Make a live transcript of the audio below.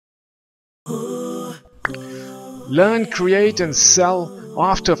Learn, create and sell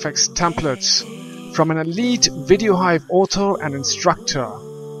After Effects templates from an elite Videohive author and instructor.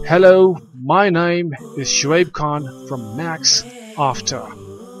 Hello, my name is Shoaib Khan from Maxafter.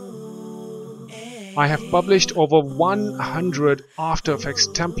 I have published over 100 After Effects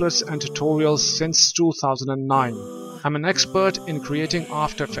templates and tutorials since 2009. I'm an expert in creating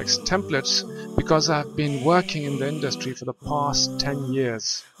After Effects templates because I have been working in the industry for the past 10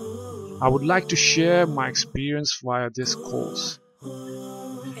 years. I would like to share my experience via this course.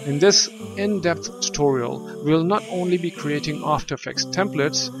 In this in-depth tutorial, we will not only be creating After Effects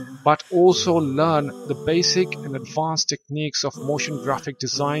templates, but also learn the basic and advanced techniques of motion graphic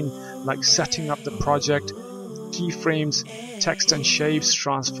design, like setting up the project, keyframes, text and shapes,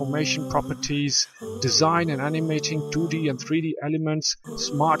 transformation properties, design and animating 2D and 3D elements,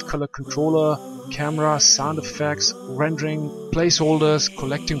 smart color controller, camera, sound effects, rendering, placeholders,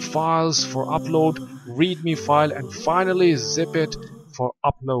 collecting files for upload, readme file, and finally zip it for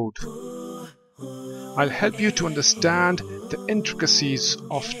upload. I'll help you to understand the intricacies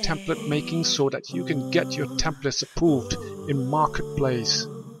of template making so that you can get your templates approved in Marketplace.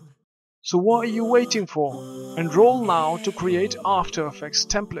 So what are you waiting for? Enroll now to create After Effects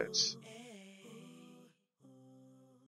templates.